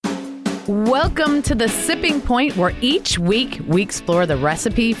Welcome to The Sipping Point, where each week we explore the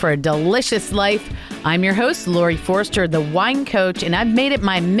recipe for a delicious life. I'm your host, Lori Forster, the wine coach, and I've made it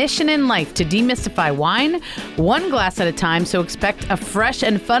my mission in life to demystify wine one glass at a time, so expect a fresh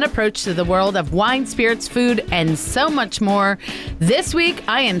and fun approach to the world of wine, spirits, food, and so much more. This week,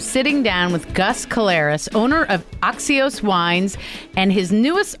 I am sitting down with Gus Caleres, owner of Axios Wines, and his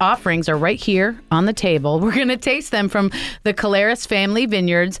newest offerings are right here on the table. We're going to taste them from the Caleres family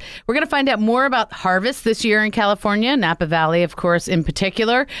vineyards. We're going to find out more about harvest this year in California, Napa Valley, of course, in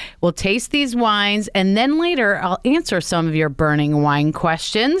particular. We'll taste these wines, and then later I'll answer some of your burning wine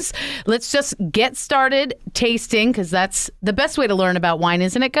questions. Let's just get started tasting, because that's the best way to learn about wine,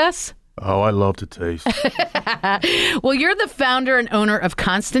 isn't it, Gus? Oh, I love to taste. Well, you're the founder and owner of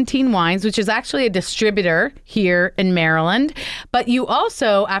Constantine Wines, which is actually a distributor here in Maryland. But you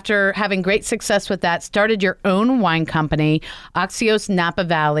also, after having great success with that, started your own wine company, Axios Napa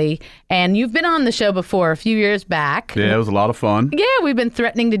Valley. And you've been on the show before a few years back. Yeah, it was a lot of fun. Yeah, we've been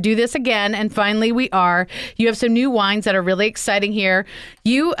threatening to do this again, and finally we are. You have some new wines that are really exciting here.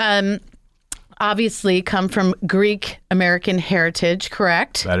 You obviously come from Greek American heritage,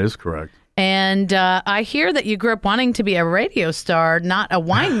 correct? That is correct. And I hear that you grew up wanting to be a radio star, not a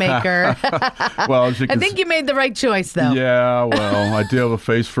winemaker. Well, as you can I think you made the right choice, though. Yeah, well, I do have a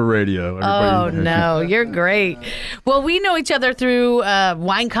face for radio. No, you're great. Well, we know each other through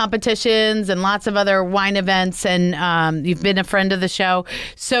wine competitions and lots of other wine events, and you've been a friend of the show.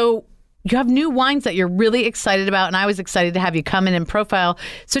 So you have new wines that you're really excited about, and I was excited to have you come in and profile.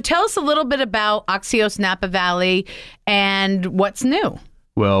 So tell us a little bit about Axios Napa Valley and what's new.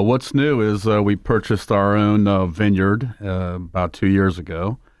 Well, what's new is we purchased our own vineyard about 2 years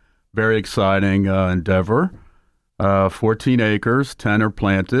ago. Very exciting endeavor. 14 acres, 10 are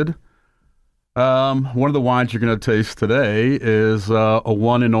planted. One of the wines you're going to taste today is a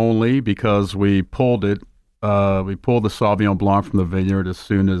one and only, because we pulled it. We pulled the Sauvignon Blanc from the vineyard as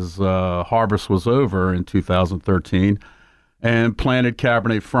soon as harvest was over in 2013, and planted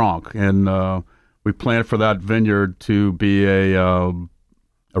Cabernet Franc. And we planned for that vineyard to be a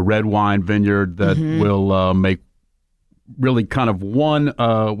red wine vineyard that will make really kind of one.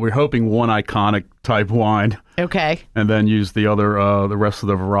 We're hoping one iconic type wine. Okay. And then use the rest of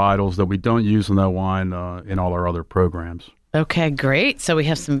the varietals that we don't use in that wine in all our other programs. Okay, great. So we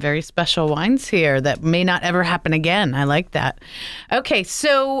have some very special wines here that may not ever happen again. I like that. Okay,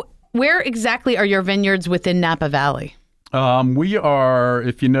 so where exactly are your vineyards within Napa Valley? We are,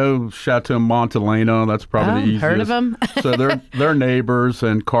 if you know Chateau Montelena, that's probably the easiest. Heard of them? So they're neighbors,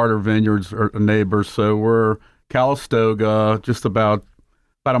 and Carter Vineyards are neighbors. So we're Calistoga, just about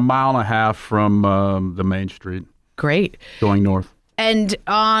a mile and a half from the main street. Great. Going north. And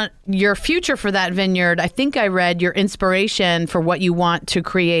on your future for that vineyard, I think I read your inspiration for what you want to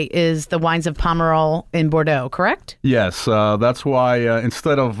create is the wines of Pomerol in Bordeaux, correct? Yes. That's why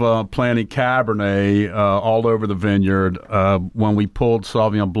instead of planting Cabernet all over the vineyard, when we pulled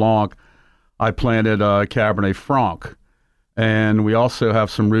Sauvignon Blanc, I planted Cabernet Franc. And we also have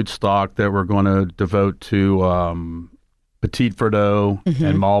some rootstock that we're going to devote to Petit Verdot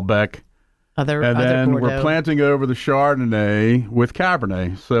and Malbec. And then we're planting over the Chardonnay with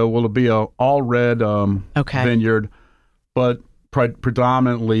Cabernet. So it'll be an all-red vineyard, but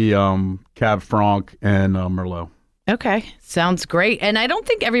predominantly Cab Franc and Merlot. Okay, sounds great. And I don't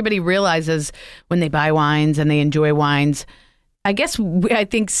think everybody realizes when they buy wines and they enjoy wines, I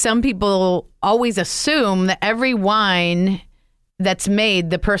think some people always assume that every wine that's made,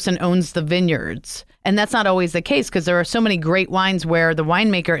 the person owns the vineyards. And that's not always the case, because there are so many great wines where the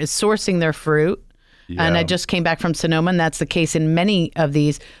winemaker is sourcing their fruit. Yeah. And I just came back from Sonoma, and that's the case in many of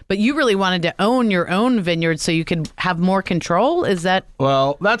these. But you really wanted to own your own vineyard so you could have more control? Is that?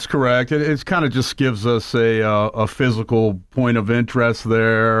 Well, that's correct. It kind of just gives us a physical point of interest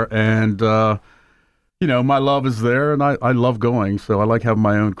there. And, my love is there, and I love going. So I like having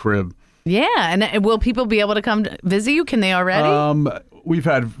my own crib. Yeah. And will people be able to come visit you? Can they already? We've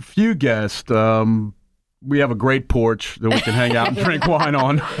had a few guests. We have a great porch that we can hang out and drink wine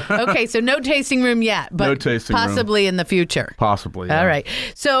on. Okay, so no tasting room yet, but no tasting possibly room. In the future. Possibly, yeah. All right.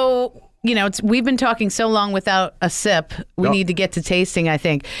 So, we've been talking so long without a sip. We need to get to tasting, I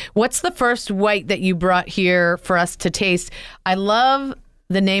think. What's the first white that you brought here for us to taste? I love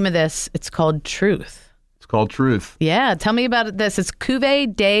the name of this. It's called Truth. Called Truth. Yeah, tell me about this. It's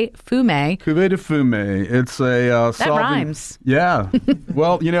Cuvée de Fumé. Cuvée de Fumé. It's a that rhymes. Yeah.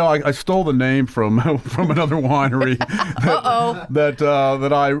 Well, I stole the name from another winery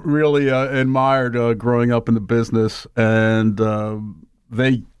that I really admired growing up in the business, and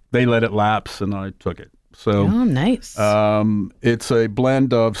they let it lapse, and I took it. So, nice. It's a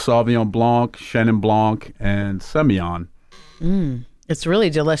blend of Sauvignon Blanc, Chenin Blanc, and Semillon. It's really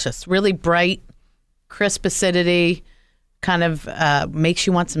delicious. Really bright, crisp acidity. Kind of makes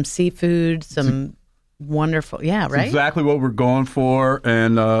you want some seafood, some wonderful, yeah, right? Exactly what we're going for.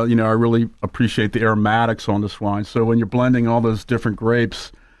 And, I really appreciate the aromatics on this wine. So when you're blending all those different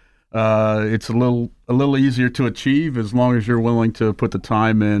grapes, it's a little easier to achieve as long as you're willing to put the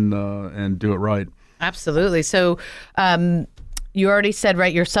time in and do it right. Absolutely. So you already said,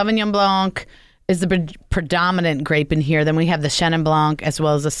 right, your Sauvignon Blanc is the predominant grape in here. Then we have the Chenin Blanc as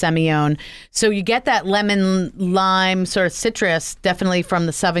well as the Semillon. So you get that lemon, lime sort of citrus definitely from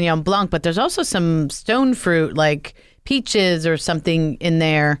the Sauvignon Blanc, but there's also some stone fruit like peaches or something in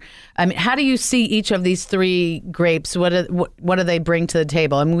there. I mean, how do you see each of these three grapes? What do they bring to the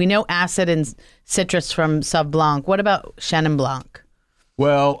table? I mean, we know acid and citrus from Sauv Blanc. What about Chenin Blanc?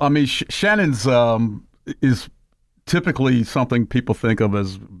 Well, I mean, Chenin's is typically something people think of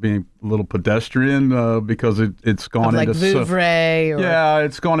as being a little pedestrian because it's gone like into Vouvray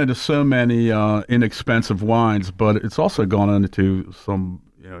it's gone into so many inexpensive wines, but it's also gone into some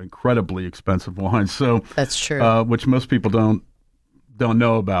incredibly expensive wines. So that's true, which most people don't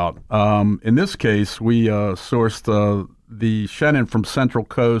know about. In this case, we sourced the Chenin from Central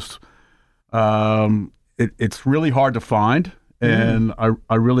Coast. It's really hard to find. And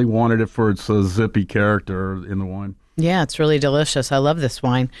I really wanted it for its zippy character in the wine. Yeah, it's really delicious. I love this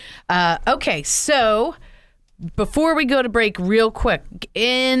wine. Okay, so before we go to break real quick,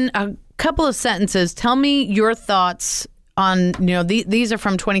 in a couple of sentences, tell me your thoughts on, these are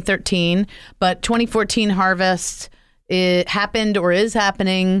from 2013, but 2014 harvest, it happened or is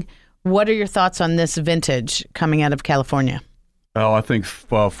happening. What are your thoughts on this vintage coming out of California? Oh, I think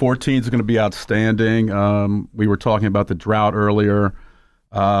 14 is going to be outstanding. We were talking about the drought earlier.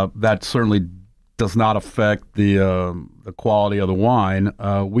 That certainly does not affect the quality of the wine.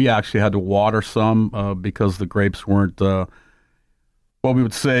 We actually had to water some because the grapes weren't what we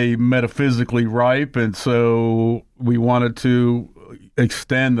would say metaphysically ripe, and so we wanted to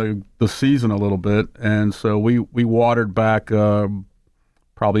extend the season a little bit, and so we watered back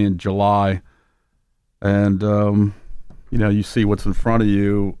probably in July, and you see what's in front of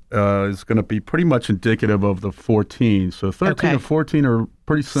you is going to be pretty much indicative of the 14. So 13 and 14 are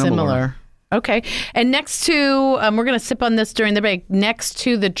pretty similar. Okay. And next to, we're going to sip on this during the break, next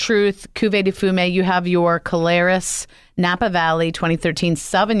to the Truth Cuvée de Fumé, you have your Caleres Napa Valley 2013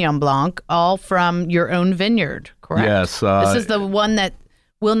 Sauvignon Blanc, all from your own vineyard, correct? Yes. This is the one that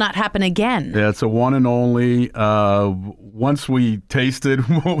will not happen again. Yeah, it's a one and only. Once we tasted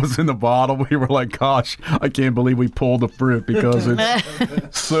what was in the bottle, we were like, gosh, I can't believe we pulled the fruit because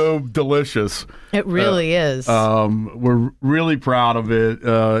it's so delicious. It really is. We're really proud of it.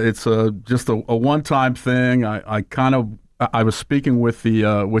 It's just a one-time thing. I was speaking with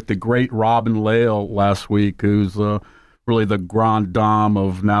the great Robin Lail last week, who's really the grande dame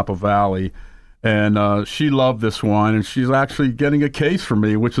of Napa Valley. And she loved this wine, and she's actually getting a case for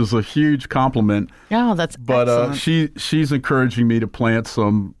me, which is a huge compliment. Oh, that's excellent. She's encouraging me to plant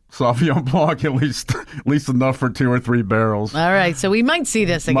some Sauvignon Blanc, at least enough for 2 or 3 barrels. All right, so we might see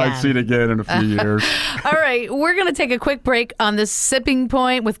this again. Might see it again in a few years. All right, we're going to take a quick break on this Sipping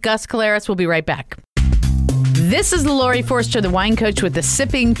Point with Gus Caleres. We'll be right back. This is Lori Forster, the wine coach with The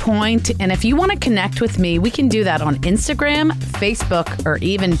Sipping Point. And if you want to connect with me, we can do that on Instagram, Facebook, or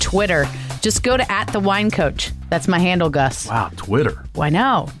even Twitter. Just go to @TheWineCoach. That's my handle, Gus. Wow, Twitter. Why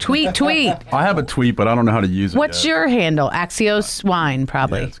no? Tweet. I have a tweet, but I don't know how to use it What's yet. Your handle? Axios Wine,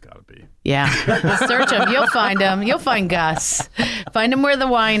 probably. Yeah, it's got to be. Yeah. Search him. You'll find him. You'll find Gus. Find him where the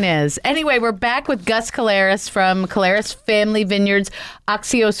wine is. Anyway, we're back with Gus Caleres from Caleres Family Vineyards.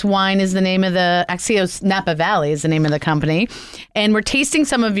 Axios Wine is the name of Axios Napa Valley is the name of the company. And we're tasting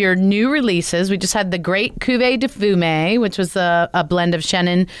some of your new releases. We just had the great Cuvée de Fumé, which was a blend of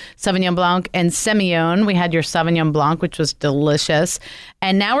Chenin, Sauvignon Blanc, and Semillon. We had your Sauvignon Blanc, which was delicious.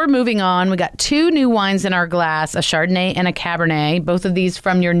 And now we're moving on. We got 2 new wines in our glass, a Chardonnay and a Cabernet, both of these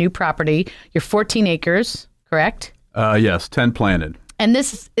from your new property, your 14 acres, correct? Yes, 10 planted. And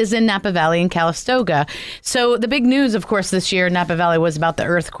this is in Napa Valley in Calistoga. So the big news, of course, this year in Napa Valley was about the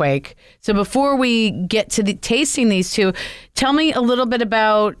earthquake. So before we get to tasting these 2, tell me a little bit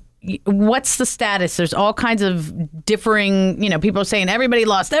about what's the status. There's all kinds of differing, people are saying everybody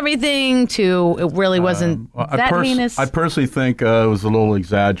lost everything to it really wasn't that heinous. I personally think it was a little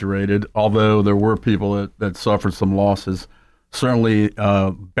exaggerated, although there were people that suffered some losses. Certainly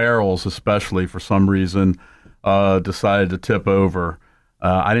barrels, especially for some reason, decided to tip over.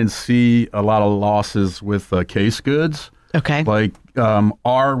 I didn't see a lot of losses with case goods. Okay. Like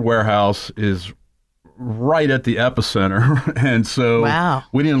our warehouse is right at the epicenter, and so Wow.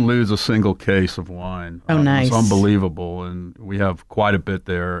 we didn't lose a single case of wine. Oh, nice. It's unbelievable, and we have quite a bit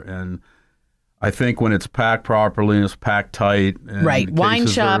there. And I think when it's packed properly and it's packed tight, and Right. the Wine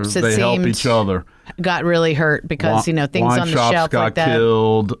cases shops, it they help seemed, each other. got really hurt because, things wine on the shops shelf got like that.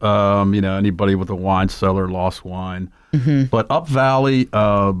 killed. Anybody with a wine cellar lost wine. Mm-hmm. But Up Valley,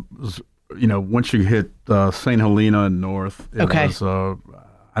 once you hit St. Helena and north, it was,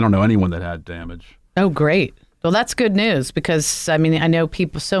 I don't know anyone that had damage. Oh, great. Well, that's good news because, I know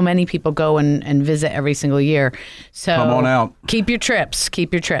so many people go and visit every single year. So come on out. Keep your trips.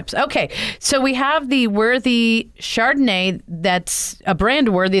 Okay. So we have the Worthy Chardonnay that's a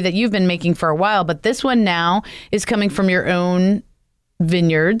brand Worthy that you've been making for a while, but this one now is coming from your own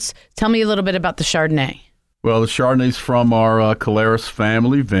vineyards. Tell me a little bit about the Chardonnay. Well, the Chardonnay's from our Caleres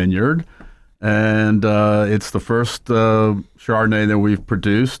family vineyard. And it's the first Chardonnay that we've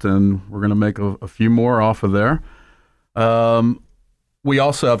produced, and we're going to make a few more off of there. We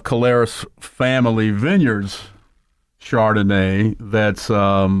also have Caleres Family Vineyards Chardonnay that's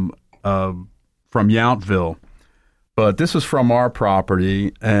from Yountville. But this is from our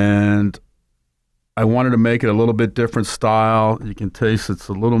property, and I wanted to make it a little bit different style. You can taste it's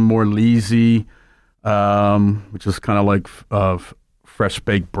a little more leesy, which is kind of like fresh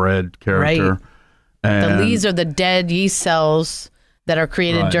baked bread character. Right. And the lees are the dead yeast cells that are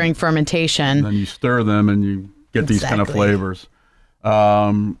created during fermentation. And then you stir them and you get these kind of flavors.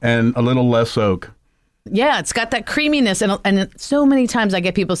 And a little less oak. Yeah, it's got that creaminess. And so many times I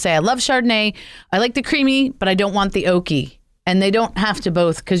get people say, I love Chardonnay. I like the creamy, but I don't want the oaky. And they don't have to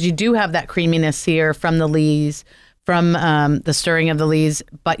both because you do have that creaminess here from the lees, from the stirring of the lees,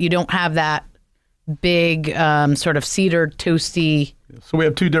 but you don't have that big sort of cedar toasty. So we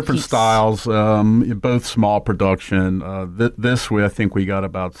have two different styles, both small production. I think we got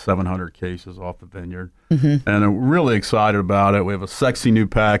about 700 cases off the vineyard, and I'm really excited about it. We have a sexy new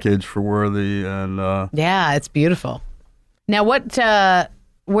package for Worthy, and yeah, it's beautiful. Now, where'd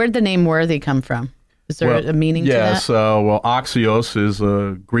the name Worthy come from? Is there a meaning to that? Yes, Axios is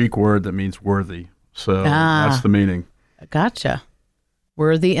a Greek word that means worthy, so that's the meaning. Gotcha.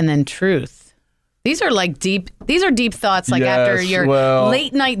 Worthy and then truth. These are deep thoughts, after your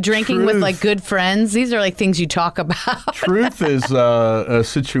late night drinking with good friends. These are things you talk about. Truth is a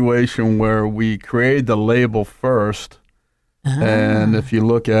situation where we created the label first. And if you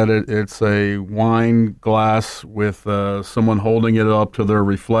look at it, it's a wine glass with someone holding it up to their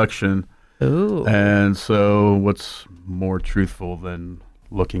reflection. Ooh. And so what's more truthful than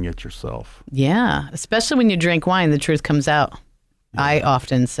looking at yourself? Yeah, especially when you drink wine, the truth comes out. Yeah. I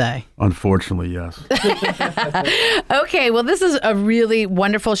often say. Unfortunately, yes. Okay, well, this is a really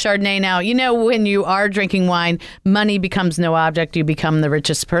wonderful Chardonnay. Now, when you are drinking wine, money becomes no object. You become the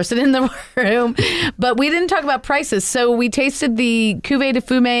richest person in the room. But we didn't talk about prices. So we tasted the Cuvée de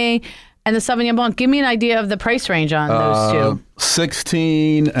Fumée and the Sauvignon Blanc. Give me an idea of the price range on those two.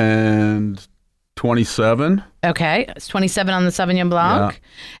 16 and 27. Okay, it's 27 on the Sauvignon Blanc. Yeah.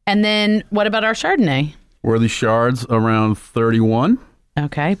 And then what about our Chardonnay? Worthy Chards around 31.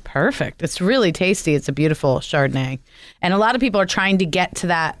 Okay, perfect. It's really tasty. It's a beautiful Chardonnay. And a lot of people are trying to get to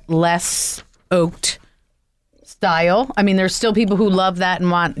that less oaked style. There's still people who love that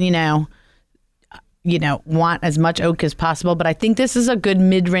and want, want as much oak as possible. But I think this is a good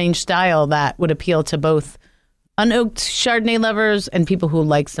mid-range style that would appeal to both unoaked Chardonnay lovers and people who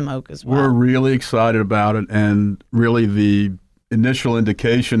like some oak as well. We're really excited about it. And really the initial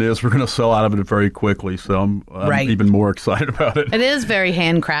indication is we're going to sell out of it very quickly, so I'm even more excited about it. It is very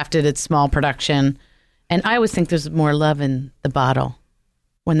handcrafted. It's small production, and I always think there's more love in the bottle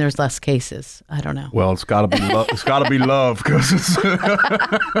when there's less cases. I don't know. Well, it's got to be it's got to be love because it's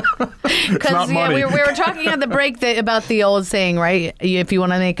not money. We were talking at the break about the old saying, right? If you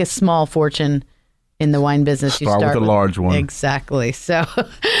want to make a small fortune in the wine business, you start with a large one. Exactly. So,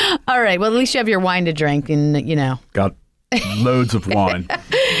 all right. Well, at least you have your wine to drink, and got loads of wine.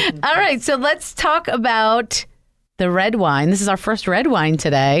 All right, so let's talk about the red wine. This is our first red wine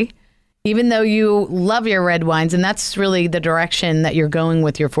today, even though you love your red wines, and that's really the direction that you're going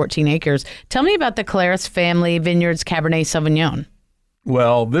with your 14 acres. Tell me about the Caleres Family Vineyards Cabernet Sauvignon.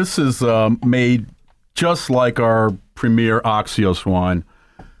 Well, this is made just like our premier Axios wine.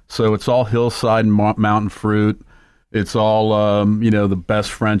 So it's all hillside and mountain fruit. It's all, the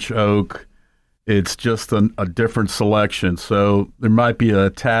best French oak. It's just a different selection. So there might be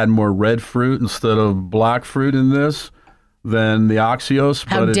a tad more red fruit instead of black fruit in this than the Axios.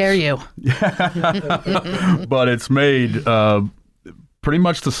 How dare you? But it's made pretty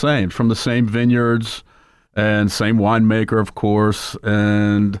much the same, from the same vineyards and same winemaker, of course.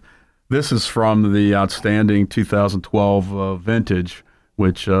 And This is from the outstanding 2012 vintage,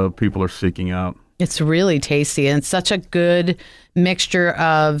 which people are seeking out. It's really tasty, and it's such a good mixture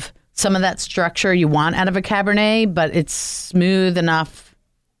of some of that structure you want out of a Cabernet, but it's smooth enough.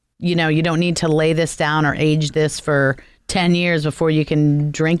 You don't need to lay this down or age this for 10 years before you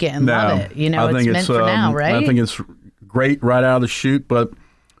can drink it and love it. It's meant for now, right? I think it's great right out of the chute, but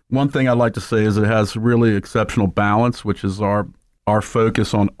one thing I'd like to say is it has really exceptional balance, which is our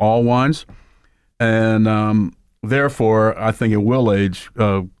focus on all wines. And therefore, I think it will age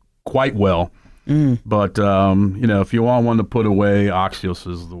quite well. But, if you want one to put away, Axios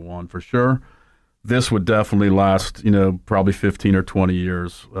is the one for sure. This would definitely last, probably 15 or 20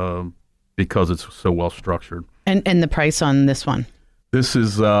 years because it's so well structured. And the price on this one? This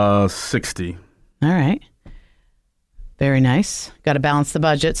is $60. All right. Very nice. Got to balance the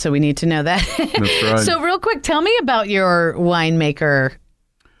budget, so we need to know that. That's right. So real quick, tell me about your winemaker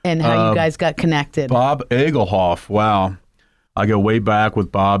and how you guys got connected. Bob Egelhoff. Wow. I go way back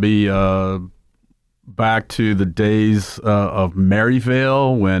with Bobby, back to the days of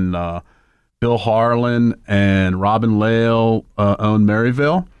Maryvale when Bill Harlan and Robin Lael owned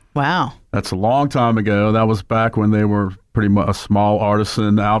Maryvale. Wow. That's a long time ago. That was back when they were pretty much a small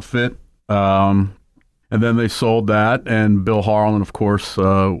artisan outfit. And then they sold that, and Bill Harlan, of course,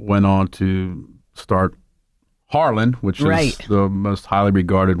 went on to start Harlan, which is the most highly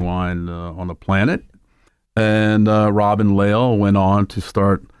regarded wine on the planet. And Robin Lael went on to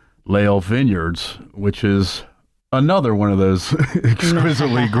start Lael Vineyards, which is another one of those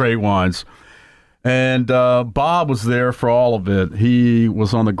exquisitely great wines. And Bob was there for all of it. He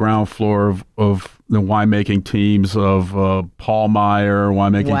was on the ground floor of the winemaking teams of Paul Meyer,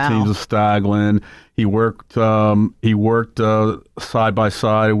 winemaking teams of Staglin. He worked side by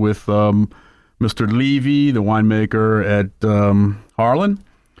side with Mr. Levy, the winemaker at Harlan.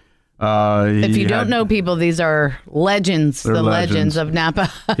 If you don't know people, these are legends, legends of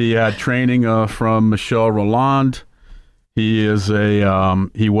Napa. He had training from Michel Rolland. He was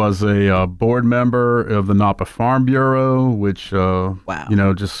a board member of the Napa Farm Bureau, which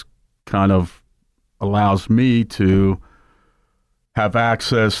just kind of allows me to have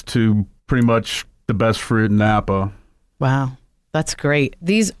access to pretty much the best fruit in Napa. Wow, that's great.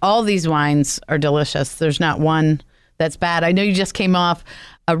 All these wines are delicious. There's not one that's bad. I know you just came off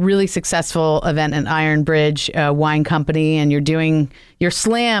a really successful event at Iron Bridge Wine Company, and you're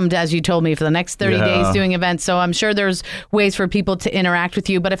slammed, as you told me, for the next 30 days doing events. So I'm sure there's ways for people to interact with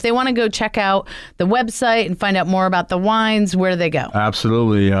you. But if they want to go check out the website and find out more about the wines, where do they go?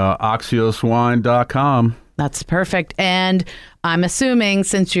 Absolutely. Axioswine.com. That's perfect. And I'm assuming,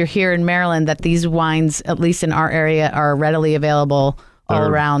 since you're here in Maryland, that these wines, at least in our area, are readily available all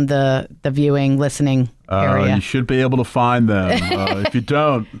around the viewing, listening area. You should be able to find them. If you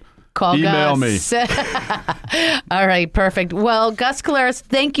don't, call email Gus. me. All right, perfect. Well, Gus Caleras,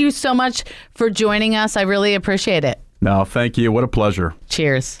 thank you so much for joining us. I really appreciate it. No, thank you. What a pleasure.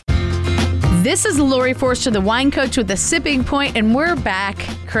 Cheers. This is Lori Forster, the wine coach with The Sipping Point, and we're back.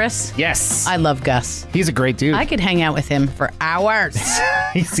 Chris? Yes. I love Gus. He's a great dude. I could hang out with him for hours.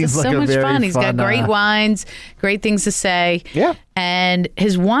 He seems like so a much very fun. He's got great wines, great things to say. Yeah. And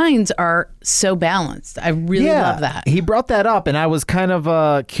his wines are so balanced. I really love that. He brought that up, and I was kind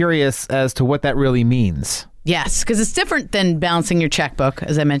of curious as to what that really means. Yes, because it's different than balancing your checkbook,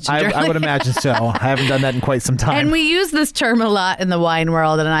 as I mentioned earlier. I would imagine so. I haven't done that in quite some time. And we use this term a lot in the wine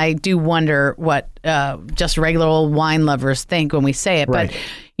world, and I do wonder what just regular old wine lovers think when we say it. Right. But,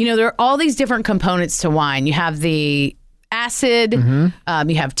 there are all these different components to wine. You have the acid, you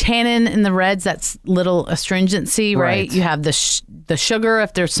have tannin in the reds, that's little astringency, right? You have the sugar,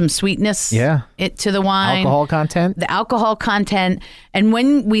 if there's some sweetness to the wine. Alcohol content. The alcohol content. And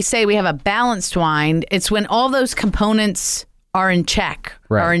when we say we have a balanced wine, it's when all those components are in check,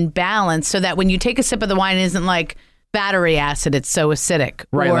 are in balance, so that when you take a sip of the wine, it isn't like battery acid, it's so acidic.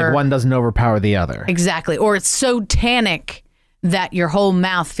 Right, like one doesn't overpower the other. Exactly. Or it's so tannic that your whole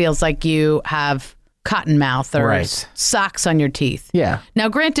mouth feels like you have cotton mouth or socks on your teeth. Yeah. Now,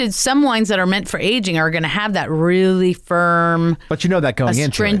 granted, some wines that are meant for aging are going to have that really firm, but that going into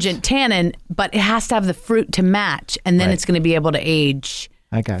astringent tannin, but it has to have the fruit to match, and then it's going to be able to age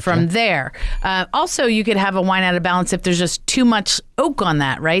from there. Also, you could have a wine out of balance if there's just too much oak on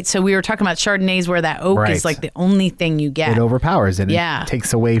that, right? So we were talking about Chardonnays where that oak is like the only thing you get. It overpowers it. It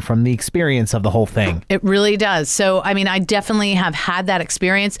takes away from the experience of the whole thing. It really does. So, I definitely have had that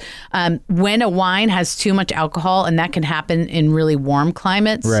experience. When a wine has too much alcohol, and that can happen in really warm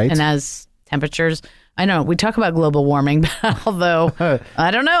climates, and as temperatures, I know we talk about global warming, but although I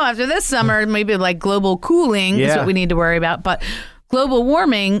don't know, after this summer, maybe like global cooling is what we need to worry about. But global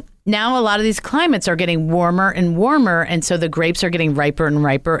warming, now a lot of these climates are getting warmer and warmer, and so the grapes are getting riper and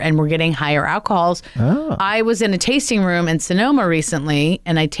riper, and we're getting higher alcohols. Oh. I was in a tasting room in Sonoma recently,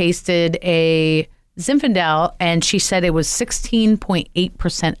 and I tasted a Zinfandel, and she said it was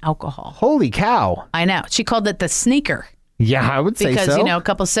 16.8% alcohol. Holy cow. I know. She called it the sneaker. Yeah, I would say so. Because, a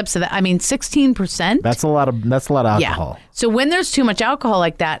couple sips of that. I mean, 16%. That's a lot of alcohol. Yeah. So when there's too much alcohol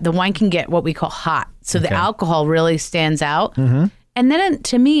like that, the wine can get what we call hot. So the alcohol really stands out. Mm-hmm. And then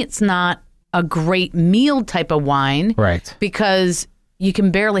to me, it's not a great meal type of wine. Right. Because you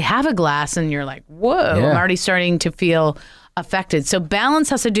can barely have a glass and you're like, whoa, Yeah. I'm already starting to feel affected. So balance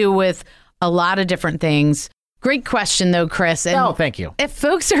has to do with a lot of different things. Great question, though, Chris. And Oh, thank you. if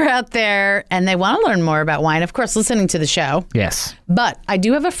folks are out there and they want to learn more about wine, of course, listening to the show. Yes. But I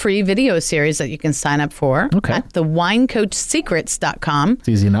do have a free video series that you can sign up for at thewinecoachsecrets.com. It's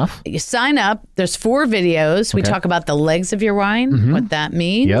easy enough. You sign up. There's 4 videos. We talk about the legs of your wine, what that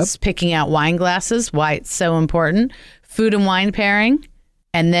means, picking out wine glasses, why it's so important, food and wine pairing,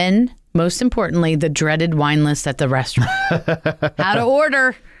 and then, most importantly, the dreaded wine list at the restaurant. How to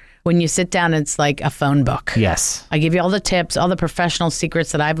order. When you sit down, it's like a phone book. Yes. I give you all the tips, all the professional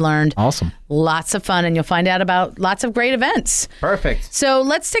secrets that I've learned. Awesome. Lots of fun, and you'll find out about lots of great events. Perfect. So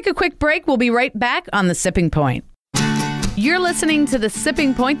let's take a quick break. We'll be right back on The Sipping Point. You're listening to The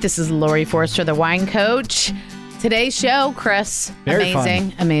Sipping Point. This is Lori Forster, the wine coach. Today's show, Chris, Very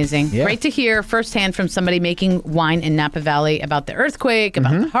amazing, fun. amazing. Yeah. Great to hear firsthand from somebody making wine in Napa Valley about the earthquake,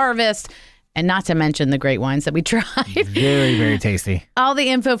 about the harvest, and not to mention the great wines that we tried. Very, very tasty. All the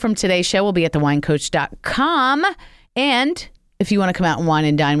info from today's show will be at thewinecoach.com. And if you want to come out and wine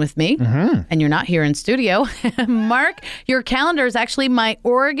and dine with me, and you're not here in studio, mark your calendar. Is actually my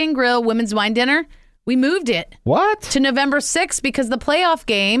Oregon Grill Women's Wine Dinner. We moved it What? to November 6th because the playoff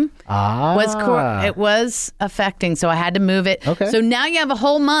game was affecting. So I had to move it. Okay. So now you have a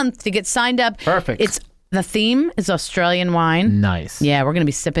whole month to get signed up. Perfect. The theme is Australian wine. Nice. Yeah, we're going to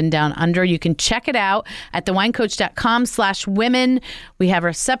be sipping down under. You can check it out at thewinecoach.com/women. We have a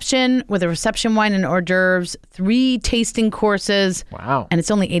reception with a reception wine and hors d'oeuvres, 3 tasting courses. Wow. And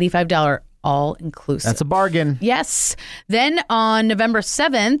it's only $85 all inclusive. That's a bargain. Yes. Then on November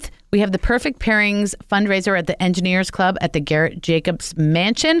 7th, we have the Perfect Pairings fundraiser at the Engineers Club at the Garrett Jacobs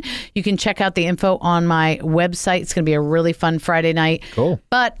Mansion. You can check out the info on my website. It's going to be a really fun Friday night. Cool.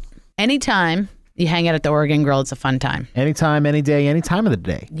 But anytime you hang out at the Oregon Grill, it's a fun time. Anytime, any day, any time of the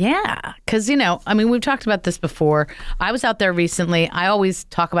day. Yeah. Because, we've talked about this before. I was out there recently. I always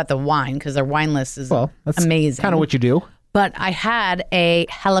talk about the wine because their wine list is That's amazing. kind of what you do. But I had a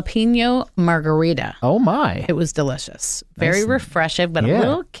jalapeno margarita. Oh, my. It was delicious. Very refreshing, but a Yeah.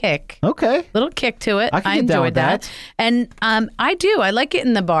 little kick. Okay. Little kick to it. I can get down enjoyed with that. And I do. I like it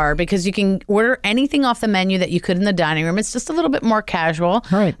in the bar because you can order anything off the menu that you could in the dining room. It's just a little bit more casual.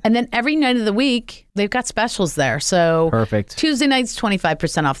 Right. And then every night of the week, they've got specials there. So Perfect. Tuesday nights,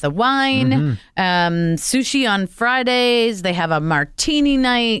 25% off the wine. Sushi on Fridays. They have a martini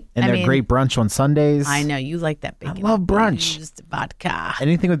night. And they're great brunch on Sundays. I know. You like that bacon. I love brunch. infused vodka.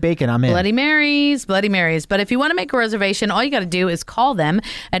 Anything with bacon, I'm in. Bloody Marys. But if you want to make a reservation, all you got to do is call them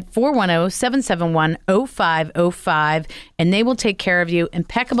at 410-771-0505, and they will take care of you.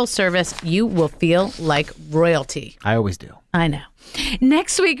 Impeccable service. You will feel like royalty. I always do. I know.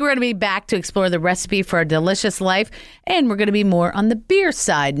 Next week, we're going to be back to explore the recipe for a delicious life, and we're going to be more on the beer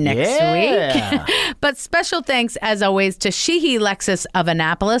side next week. But special thanks, as always, to Sheehy Lexus of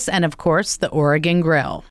Annapolis and, of course, the Oregon Grill.